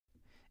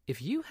If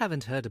you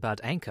haven't heard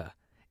about Anchor,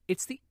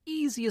 it's the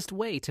easiest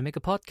way to make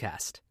a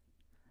podcast.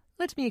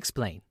 Let me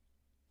explain.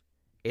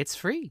 It's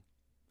free.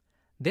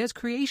 There's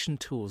creation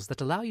tools that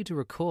allow you to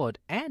record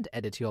and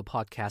edit your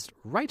podcast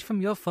right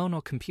from your phone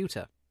or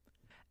computer.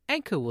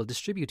 Anchor will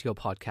distribute your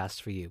podcast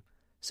for you,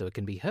 so it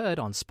can be heard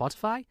on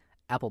Spotify,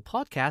 Apple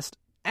Podcast,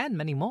 and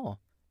many more.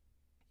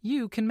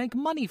 You can make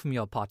money from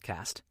your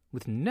podcast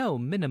with no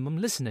minimum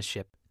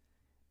listenership.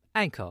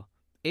 Anchor,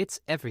 it's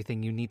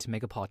everything you need to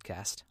make a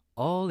podcast,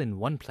 all in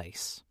one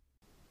place.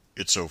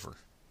 It's over.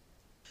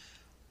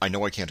 I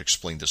know I can't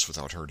explain this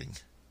without hurting,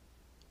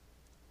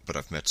 but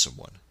I've met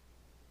someone.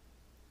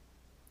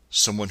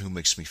 Someone who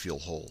makes me feel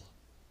whole.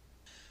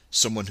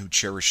 Someone who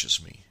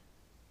cherishes me.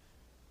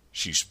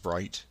 She's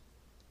bright,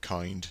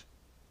 kind,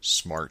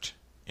 smart,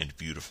 and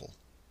beautiful.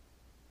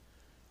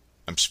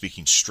 I'm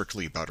speaking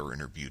strictly about her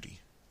inner beauty.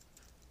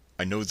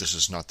 I know this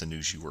is not the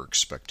news you were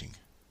expecting.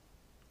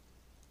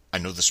 I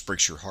know this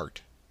breaks your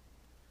heart.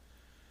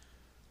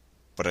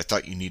 But I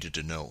thought you needed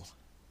to know.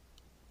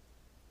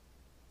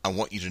 I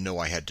want you to know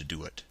I had to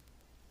do it.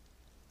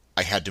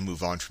 I had to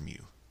move on from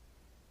you.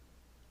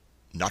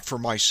 Not for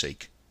my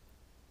sake,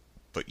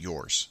 but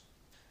yours.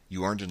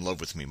 You aren't in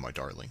love with me, my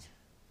darling.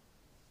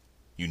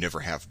 You never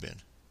have been.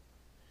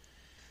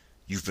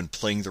 You've been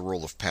playing the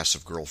role of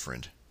passive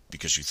girlfriend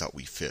because you thought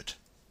we fit.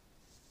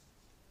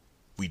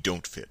 We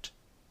don't fit.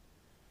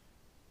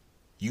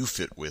 You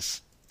fit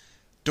with...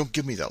 Don't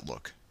give me that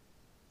look.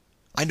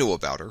 I know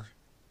about her.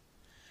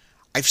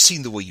 I've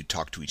seen the way you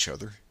talk to each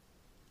other.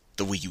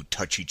 The way you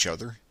touch each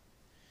other.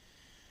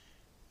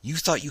 You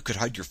thought you could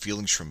hide your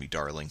feelings from me,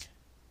 darling.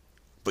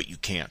 But you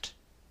can't.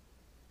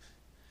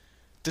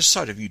 This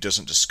side of you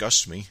doesn't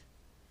disgust me.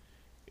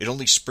 It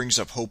only springs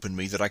up hope in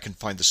me that I can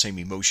find the same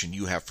emotion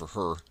you have for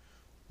her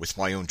with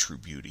my own true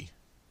beauty.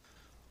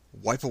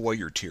 Wipe away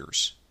your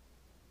tears.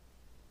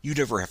 You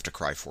never have to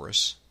cry for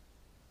us.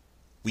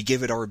 We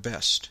gave it our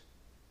best.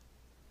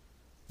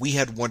 We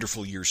had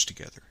wonderful years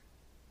together.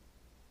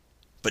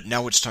 But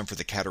now it's time for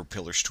the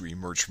caterpillars to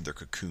emerge from their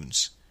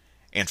cocoons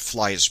and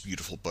fly as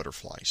beautiful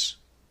butterflies.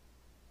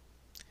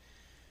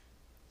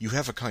 You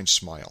have a kind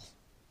smile.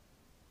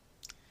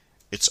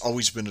 It's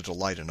always been a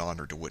delight and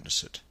honor to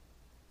witness it.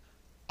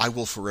 I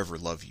will forever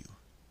love you.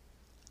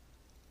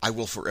 I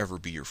will forever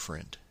be your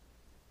friend.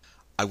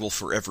 I will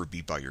forever be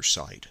by your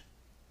side.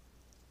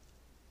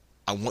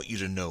 I want you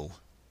to know,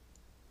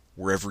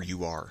 wherever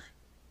you are,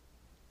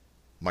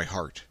 my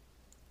heart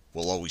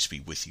will always be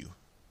with you.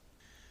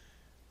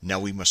 Now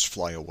we must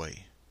fly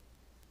away.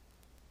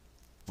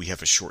 We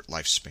have a short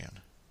lifespan.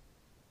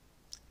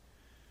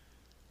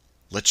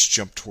 Let's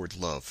jump toward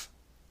love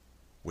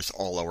with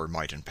all our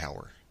might and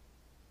power.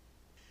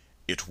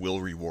 It will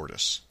reward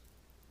us.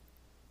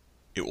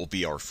 It will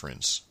be our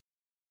friends.